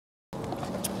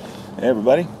Hey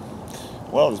everybody.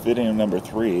 Well, it's video number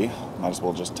 3. Might as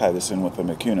well just tie this in with the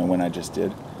Makuna when I just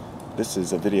did. This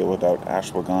is a video about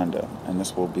ashwagandha, and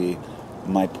this will be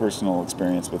my personal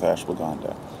experience with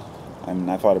ashwagandha.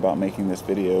 I thought about making this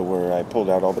video where I pulled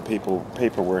out all the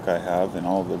paperwork I have and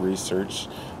all the research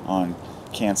on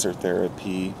cancer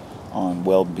therapy, on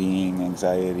well-being,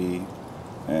 anxiety,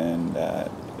 and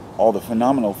all the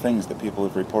phenomenal things that people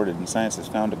have reported and science has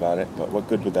found about it. But what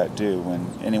good would that do when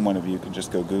any one of you could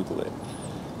just go Google it?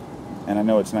 And I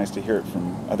know it's nice to hear it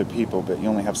from other people, but you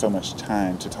only have so much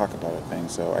time to talk about a thing,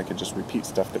 so I could just repeat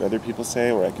stuff that other people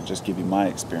say, or I could just give you my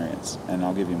experience, and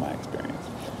I'll give you my experience.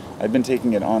 I've been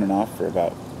taking it on and off for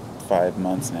about 5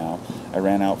 months now. I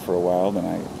ran out for a while, then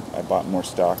I bought more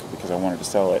stock because I wanted to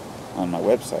sell it on my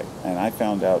website. And I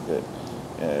found out that,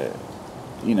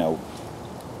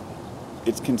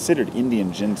 it's considered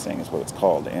Indian ginseng is what it's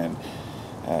called, and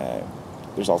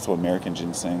there's also American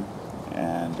ginseng,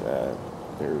 and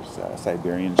there's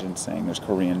Siberian ginseng, there's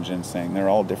Korean ginseng. They're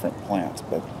all different plants,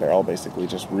 but they're all basically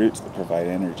just roots that provide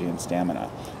energy and stamina,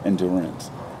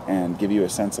 endurance, and give you a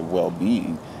sense of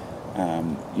well-being.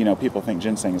 People think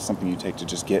ginseng is something you take to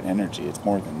just get energy. It's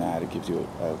more than that. It gives you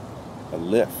a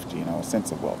lift, a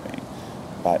sense of well-being.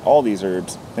 But all these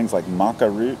herbs, things like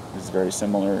maca root is very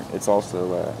similar. It's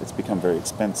also, it's become very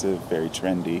expensive, very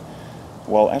trendy,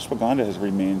 while ashwagandha has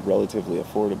remained relatively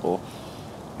affordable.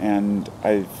 And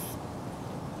I've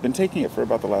been taking it for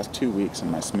about the last 2 weeks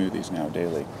in my smoothies now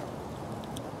daily,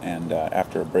 and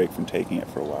after a break from taking it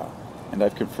for a while. And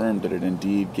I've confirmed that it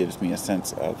indeed gives me a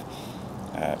sense of,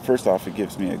 first off, it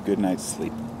gives me a good night's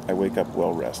sleep. I wake up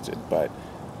well rested, but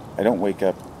I don't wake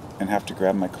up and have to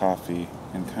grab my coffee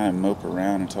and kind of mope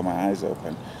around until my eyes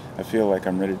open. I feel like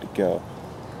I'm ready to go.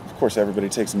 Of course, everybody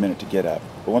takes a minute to get up,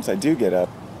 but once I do get up,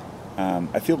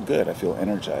 I feel good. I feel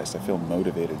energized. I feel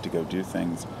motivated to go do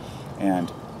things.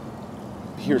 And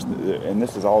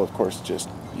this is all, of course, just,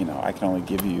 I can only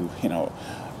give you,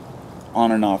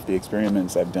 on and off the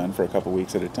experiments I've done for a couple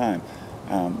weeks at a time.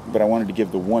 But I wanted to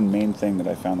give the one main thing that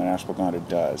I found that ashwagandha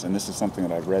does, and this is something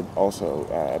that I've read also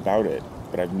about it,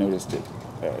 but I've noticed it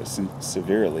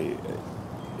severely.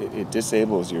 It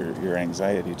disables your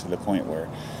anxiety to the point where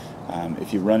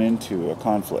if you run into a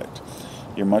conflict,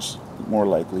 you're much more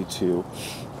likely to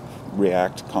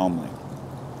react calmly.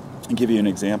 I'll give you an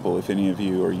example. If any of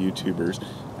you are YouTubers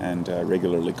and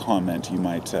regularly comment, you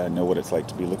might know what it's like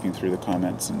to be looking through the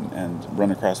comments and run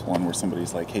across one where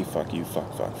somebody's like, hey, fuck you,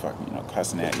 fuck,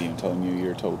 cussing at you and telling you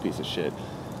you're a total piece of shit.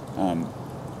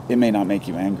 It may not make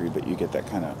you angry, but you get that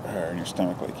kind of in your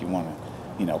stomach, like you want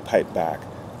to, pipe back.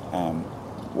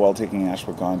 While taking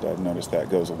ashwagandha, I've noticed that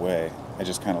goes away. I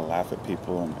just kind of laugh at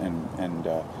people and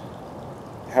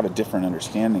have a different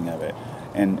understanding of it.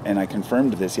 And I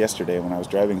confirmed this yesterday when I was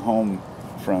driving home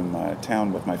from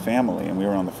town with my family, and we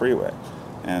were on the freeway,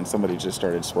 and somebody just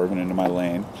started swerving into my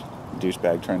lane,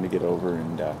 douchebag trying to get over,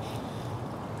 and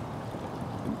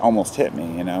almost hit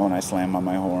me, and I slam on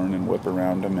my horn and whip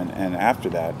around him, and after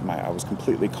that, I was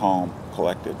completely calm,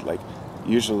 collected. Like,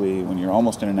 usually when you're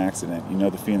almost in an accident,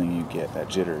 the feeling you get, that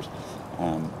jitters.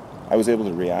 I was able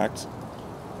to react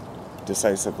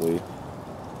decisively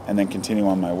and then continue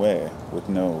on my way with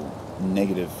no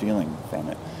negative feeling from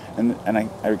it. And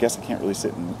I guess I can't really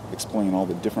sit and explain all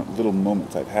the different little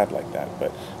moments I've had like that,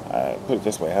 but put it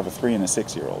this way, I have a 3- and a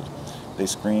 6-year-old. They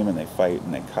scream and they fight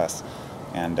and they cuss,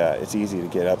 and it's easy to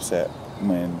get upset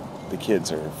when the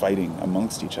kids are fighting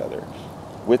amongst each other,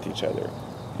 with each other.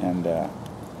 And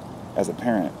as a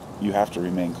parent, you have to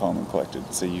remain calm and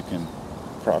collected so you can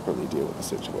properly deal with the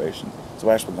situation. So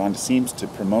ashwagandha seems to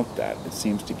promote that. It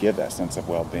seems to give that sense of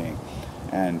well-being.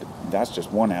 And that's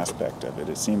just one aspect of it.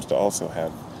 It seems to also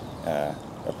have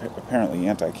apparently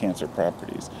anti-cancer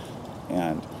properties.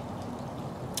 And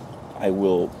I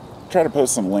will try to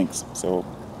post some links so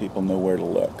people know where to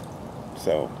look.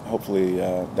 So hopefully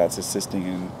that's assisting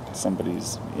in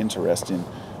somebody's interest in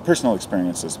personal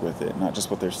experiences with it, not just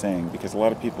what they're saying, because a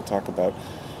lot of people talk about,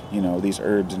 these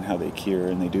herbs and how they cure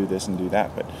and they do this and do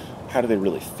that, but how do they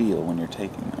really feel when you're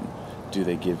taking them? Do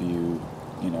they give you,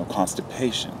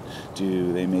 constipation?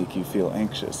 Do they make you feel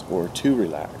anxious or too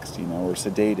relaxed, or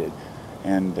sedated?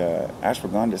 And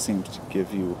ashwagandha seems to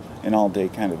give you an all-day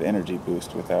kind of energy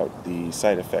boost without the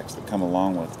side effects that come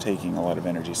along with taking a lot of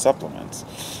energy supplements,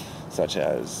 such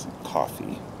as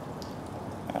coffee.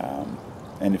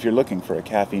 And if you're looking for a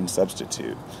caffeine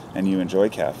substitute and you enjoy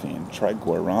caffeine, try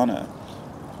guarana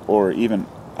or even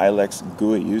Ilex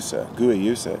guayusa.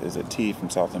 Guayusa is a tea from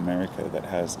South America that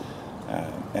has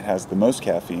it has the most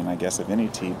caffeine, I guess, of any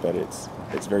tea, but it's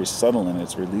very subtle and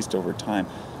it's released over time.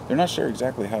 They're not sure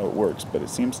exactly how it works, but it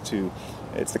seems to,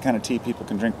 it's the kind of tea people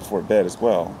can drink before bed as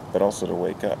well, but also to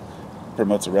wake up. It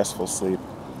promotes a restful sleep,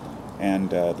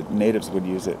 and the natives would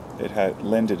use it. It had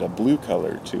lended a blue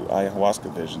color to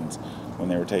ayahuasca visions when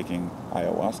they were taking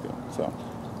ayahuasca. So,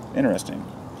 interesting.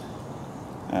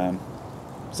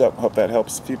 So, hope that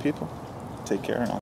helps a few people. Take care, and I'll